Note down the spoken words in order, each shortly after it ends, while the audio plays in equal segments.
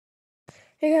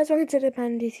Hey guys, welcome to the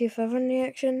Pandy351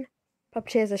 reaction.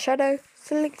 Puppeteer is a shadow.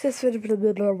 Select this for the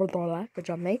good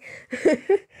job, me.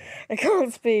 I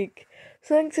can't speak.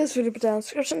 Select this for the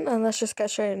description, and let's just get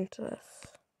straight into this.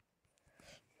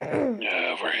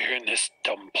 We're here in this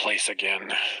dumb place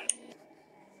again.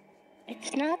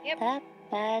 It's not that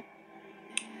bad.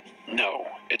 No,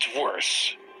 it's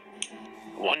worse.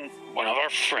 One of our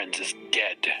friends is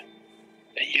dead.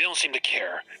 And you don't seem to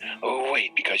care. Oh,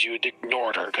 wait, because you had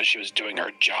ignored her because she was doing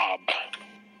her job.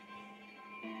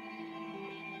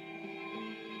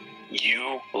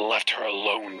 You left her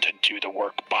alone to do the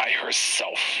work by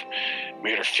herself.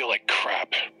 Made her feel like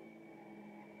crap.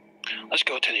 Let's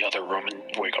go to the other room and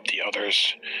wake up the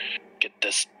others. Get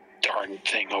this darn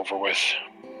thing over with.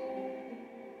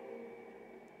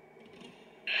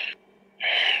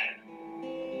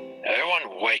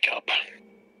 Everyone wake up.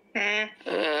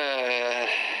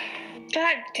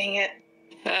 God dang it.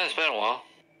 It's been a while.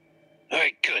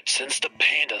 Alright, good. Since the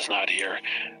panda's not here,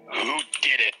 who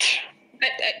did it?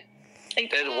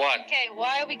 Did what? Okay,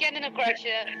 why are we getting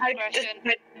aggression?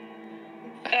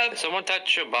 Did someone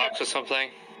touch your box or something?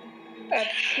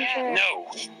 No.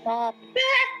 Stop.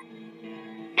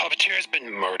 Puppeteer has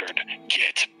been murdered.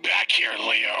 Get back here,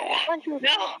 Leo.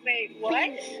 No. Wait, what?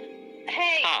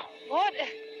 Hey, Huh. what?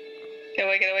 Get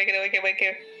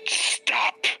away.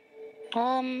 Stop.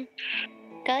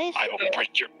 Guys? I will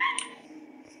break your...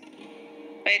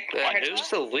 Wait, Who's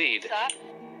the lead? Stop.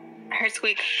 I heard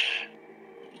squeak.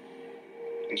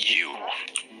 You.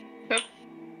 Nope.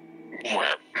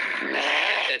 Where?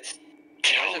 It's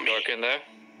Tell me. dark in there.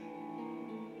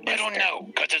 I don't know,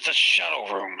 because it's a shuttle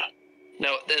room.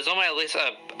 No, there's only at least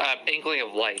a inkling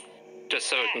of light, just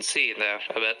so we can see in there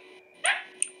a bit.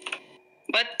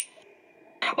 What?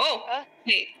 Oh, Huh?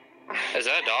 wait. Is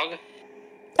that a dog?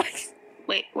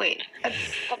 Wait.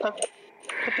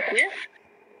 Puppeteer?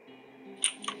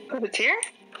 Puppeteer?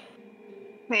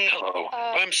 Wait. Hello.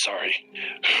 I'm sorry.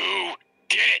 Who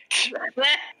did it?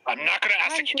 I'm not going to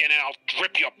ask again, and I'll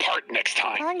rip you apart next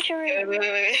time. Conjuring.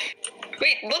 Wait.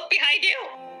 Wait, look behind you!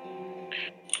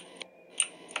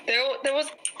 There was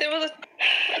a...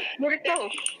 Where'd it go?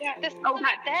 Yeah, there's Oh, something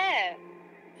God.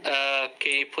 there.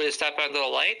 Can you please step under the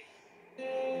light?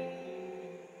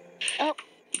 Oh.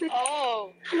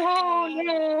 Oh,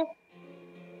 no.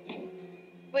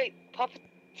 Wait,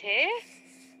 Puppeteer?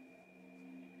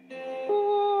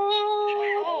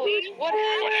 Oh, What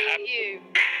happened to happened? you?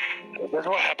 That's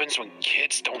what happens when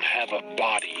kids don't have a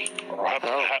body. Or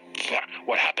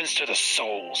what happens to the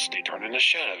souls? They turn into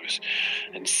shadows.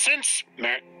 And since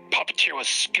Puppeteer was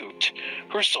scooped,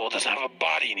 her soul doesn't have a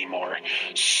body anymore.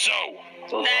 So,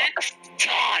 last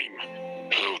time,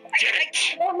 who did it?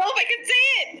 I don't know if I can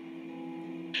say it.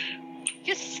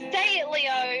 Just say it,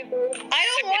 Leo. I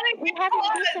don't want to. We have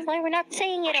a reason why we're not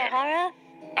saying it, O'Hara.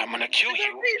 I'm gonna kill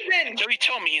you Reason. until you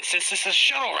tell me, and since this is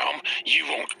Shuttle Realm, you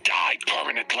won't die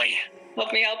permanently.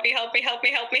 Help me. Go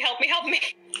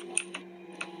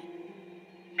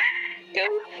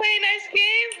play a nice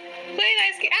game.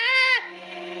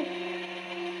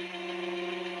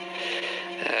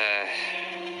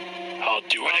 I'll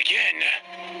do it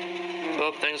again.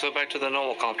 Well, things go back to the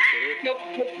normal complicated. Nope.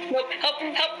 Help.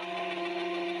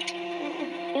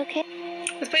 You okay?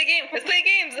 Let's play games. Let's do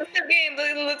games.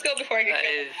 Let's go before I get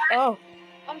killed. Oh,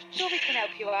 I'm sure we can help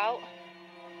you out.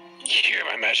 Here,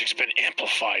 my magic's been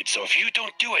amplified, so if you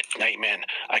don't do it, Nightman,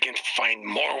 I can find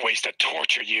more ways to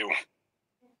torture you.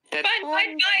 That,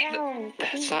 Fine.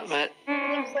 that's not meant.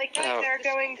 Looks like Oh. they're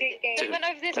going to game. We went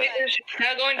over this way.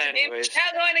 Now going to game. Anyways. Let's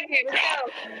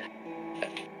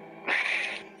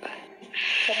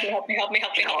go. Help me.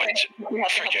 You know what?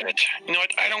 Forget it. You know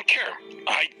what? I don't care.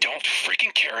 I don't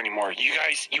freaking care anymore. You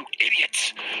guys, you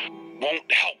idiots, won't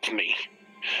help me.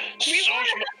 I just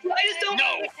don't No,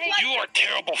 want to you are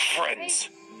terrible friends.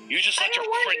 You just let your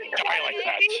friend die like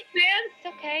that. man. It's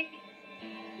okay.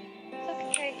 It's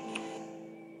okay.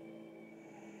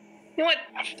 You know what?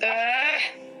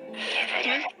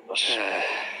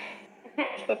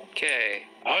 Okay.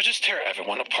 I'll just tear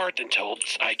everyone apart until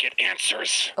I get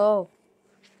answers. oh.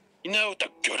 You know, the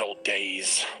good old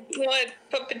days. You know what?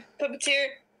 Puppeteer.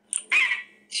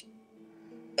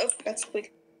 Oh, that's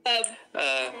quick.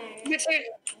 Puppeteer. Yes,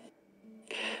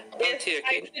 Puppeteer,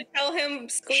 I should tell him She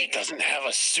squeak. doesn't have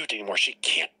a suit anymore. She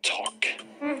can't talk.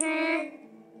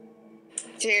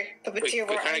 Puppeteer,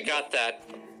 we kind of got that.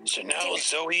 So now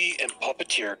Zoe and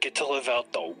Puppeteer get to live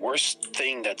out the worst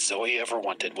thing that Zoe ever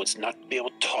wanted, was not to be able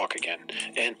to talk again,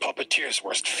 and Puppeteer's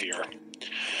worst fear.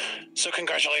 So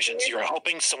congratulations, you're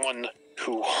helping someone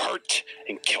who hurt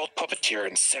and killed Puppeteer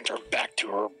and sent her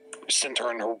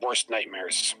in her worst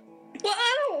nightmares. Well,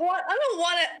 I don't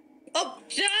want to. Oh,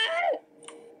 Shut!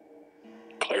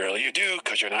 Clearly you do,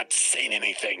 because you're not saying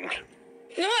anything.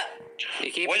 You know what?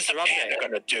 You keep What's the interrupting. panda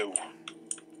gonna do?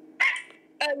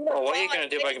 Well, what are you gonna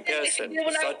do by comparison?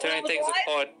 Start turning things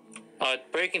apart.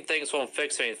 Breaking things won't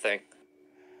fix anything.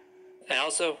 And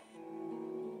also,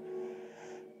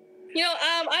 You know,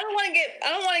 I don't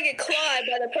want to get clawed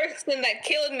by the person that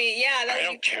killed me. Yeah, that I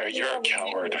don't care, you're a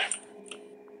coward.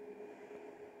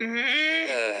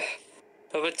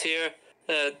 Puppeteer,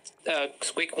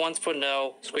 squeak once for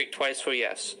no, squeak twice for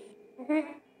yes.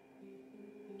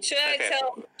 Should Okay.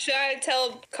 I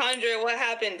tell Conjure what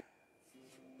happened?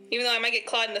 Even though I might get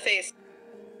clawed in the face.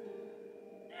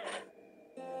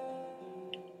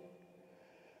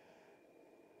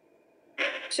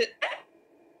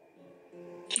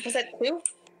 Was that 2?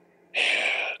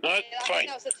 No, I it's think fine.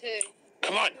 that was a 2.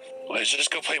 Come on, let's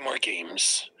just go play more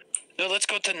games. No, let's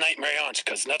go to Nightmare Aunt,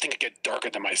 because nothing can get darker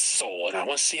than my soul, and I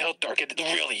want to see how dark it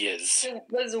really is.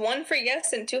 Was 1 for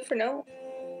yes and 2 for no?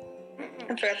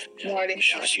 I forgot already.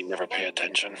 Shows you never pay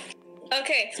attention.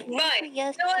 Okay, fine.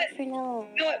 Yes, You know what? for no.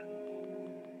 You know what?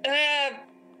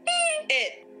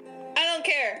 It. I don't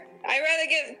care. I'd rather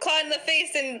get clawed in the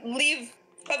face than leave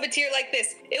Puppeteer like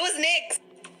this. It was Nick's.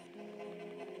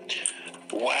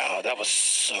 Wow, that was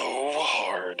so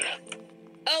hard.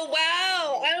 Oh,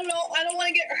 wow. I don't know. I don't want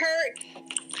to get hurt.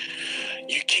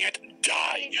 You can't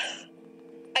die.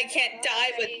 I can't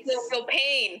die, but still feel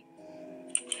pain.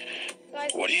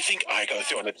 Guys, What do you think I go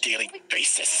through on a daily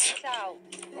basis? it's out.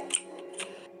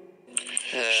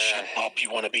 Shut up, you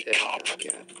want to be cop.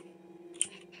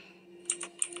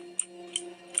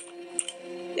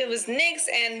 It was Nick's,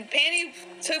 and Pandy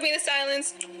took me to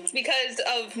silence because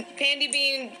of Pandy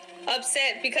being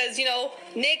upset because, you know,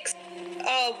 Nick's,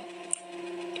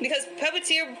 because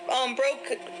Puppeteer,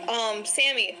 broke,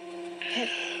 Sammy.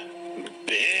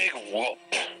 Big whoop.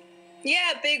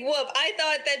 Yeah, big whoop. I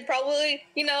thought that probably,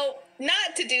 you know,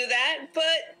 not to do that,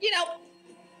 but, you know,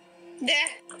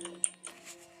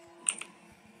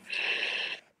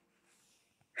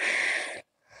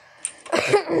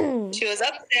 she was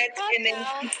upset, Calm and then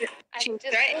down she and was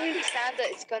just threatened. understand that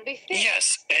it's going to be fixed.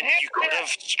 Yes, and you could have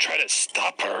tried to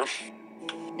stop her.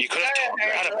 You could have talked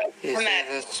her out of it. I'm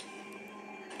mad.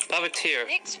 Puppeteer.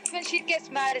 Nick's, when she gets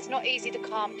mad, it's not easy to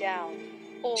calm down.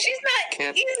 Or She's not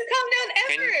Can't- easy to calm down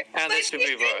Can ever. you and but this should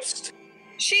be reversed?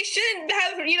 she shouldn't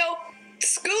have, you know,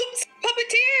 scooped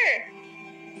Puppeteer.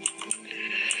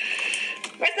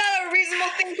 That's not a reasonable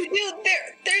thing to do.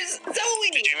 There's Zoe.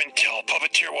 Did you even tell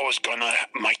Puppeteer what was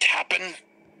might happen?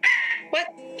 What?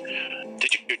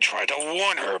 Did you try to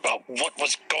warn her about what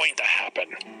was going to happen?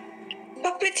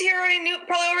 Puppeteer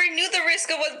probably already knew the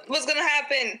risk of what was gonna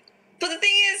happen. But the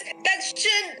thing is, that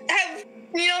shouldn't have,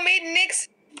 you know, made Nyx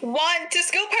want to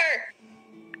scoop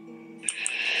her.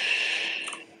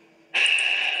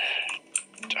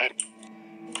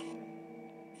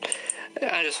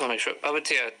 I just want to make sure.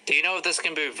 Puppeteer, do you know if this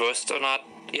can be reversed or not?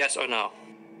 Yes or no?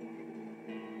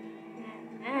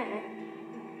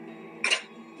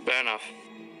 Fair enough.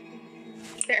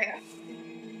 Fair enough.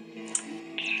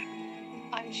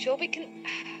 I'm sure we can.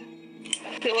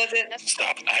 It wasn't.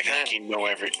 Stop acting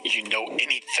like you know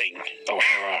anything,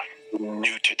 O'Hara. You're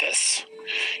new to this.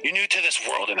 You're new to this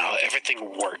world and how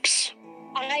everything works.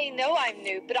 I know I'm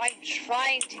new, but I'm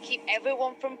trying to keep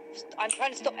everyone from. I'm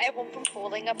trying to stop everyone from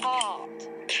falling apart.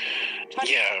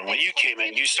 Yeah, when you came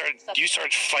in, you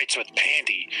started fights with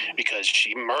Pandy because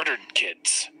she murdered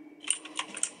kids.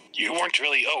 You weren't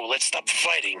really, let's stop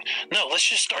fighting. No, let's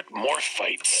just start more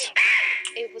fights.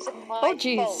 It wasn't my Oh,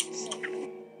 jeez. fault.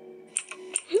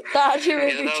 That actually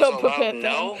made Either me that jump was a a bit loud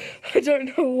now. no, I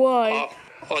don't know why.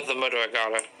 or the murderer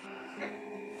got her.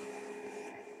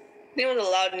 It was a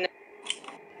loud no.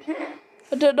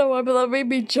 I don't know why, but that made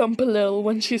me jump a little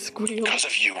when she squealed. Because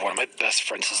of you, one of my best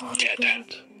friends is Oh, dead.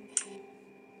 God.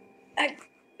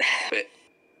 Wait.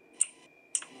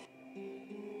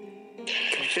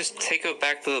 Can we just take her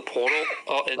back to the portal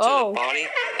into the body?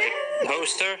 Like,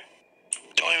 host her?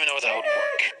 Don't even know if that would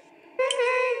work.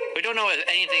 We don't know if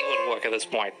anything would work at this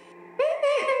point.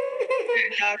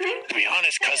 To be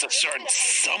honest, because of certain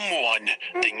someone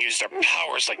didn't use their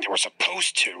powers like they were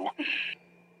supposed to.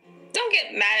 Don't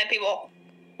get mad at people.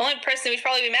 The only person we should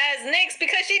probably be mad is Nyx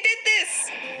because she did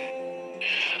this.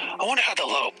 I wonder how the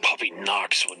little puppy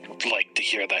Knox would like to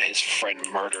hear that his friend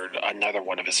murdered another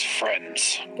one of his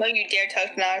friends. Don't you dare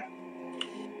touch Nog.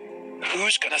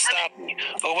 Who's gonna stop me?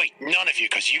 Oh wait, none of you,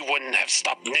 because you wouldn't have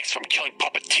stopped Nyx from killing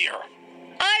Puppeteer.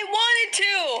 I wanted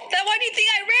to. Then why do you think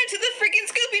I ran to the freaking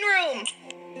scooping room?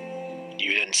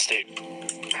 You didn't stay.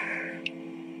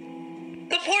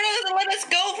 The portal doesn't let us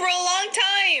go for a long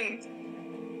time.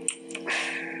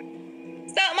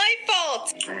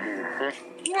 fault.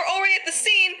 You were already at the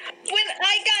scene when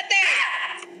I got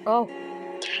there. Oh.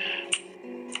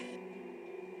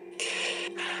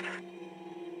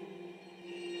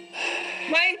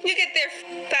 Why didn't you get there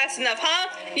fast enough, huh?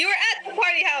 You were at the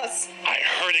party house. I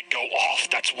heard it go off.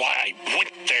 That's why I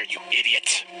went there, you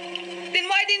idiot. Then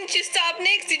why didn't you stop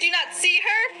Nyx? Did you not see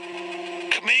her?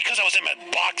 Maybe because I was in my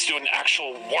box doing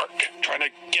actual work, trying to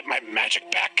get my magic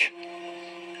back.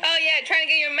 Oh yeah, trying to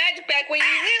get your magic back when you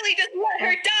literally just let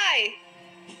her die.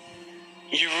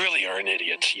 You really are an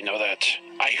idiot, you know that?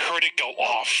 I heard it go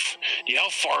off. Do you know how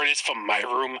far it is from my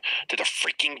room to the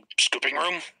freaking scooping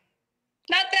room?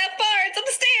 Not that far, it's up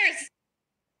the stairs.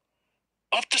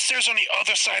 Up the stairs on the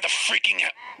other side of the freaking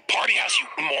party house, you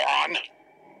moron.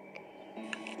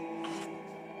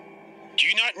 Do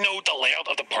you not know the layout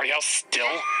of the party house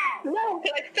still? No,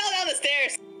 because I fell down the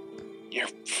stairs. You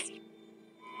okay?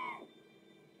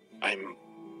 I'm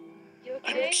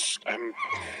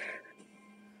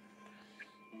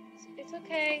It's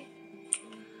okay.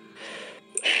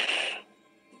 I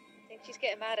think she's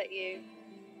getting mad at you.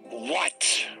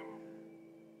 What?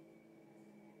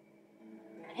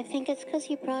 I think it's because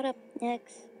you brought up Nyx.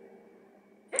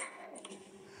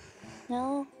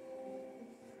 No?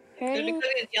 Is it Hurting?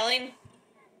 because he's yelling?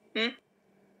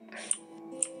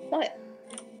 What?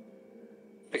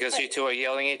 Because you two are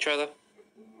yelling at each other?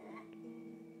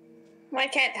 I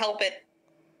can't help it.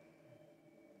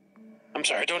 I'm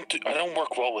sorry, I don't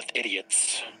work well with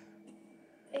idiots.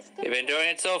 It's good. You've been doing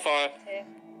it so far.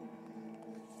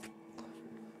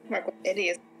 Work with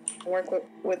idiots. Work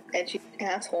with edgy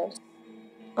assholes.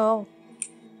 Oh.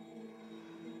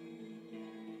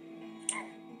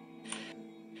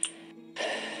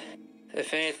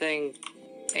 If anything,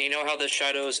 and you know how the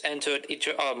shadows entered each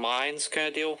of our minds kind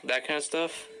of deal? That kind of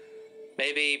stuff?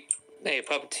 Maybe a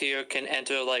puppeteer can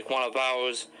enter like one of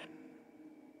ours,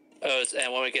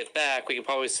 and when we get back, we can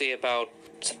probably see about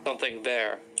something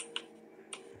there.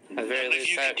 At the very If least,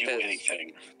 you can that do fits.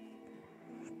 anything.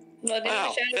 Well,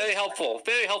 Wow, very helpful.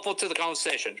 Very helpful to the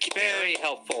conversation. Very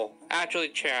helpful. Actually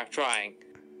trying.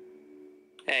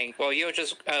 And, well, you're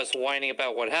just whining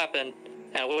about what happened,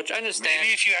 and which I understand.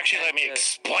 Maybe if you actually let me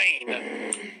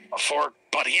explain before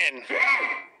butting in.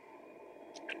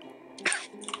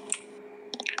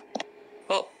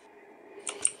 Well.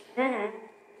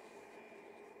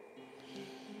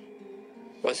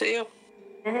 Was it you?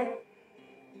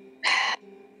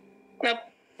 Nope.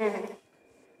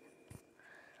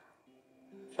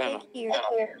 Fair enough.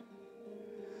 Here.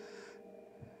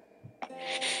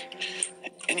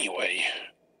 Anyway,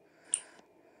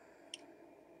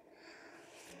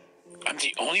 I'm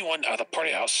the only one out of the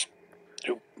party house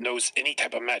who knows any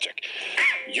type of magic.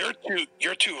 You're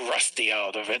too rusty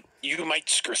out of it. You might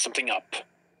screw something up.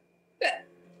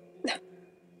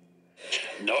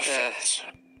 No offense.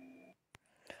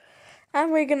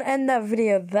 And we're gonna end that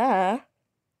video there.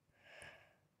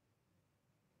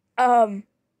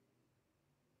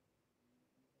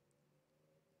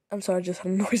 I'm sorry, I just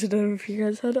had a noise. I don't know if you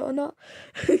guys heard it or not.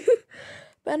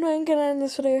 But anyway, I'm gonna end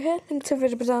this video here. Link to the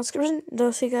video down in the description. And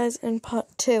I'll see you guys in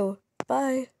part 2.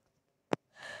 Bye.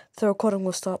 The recording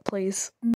will start, please.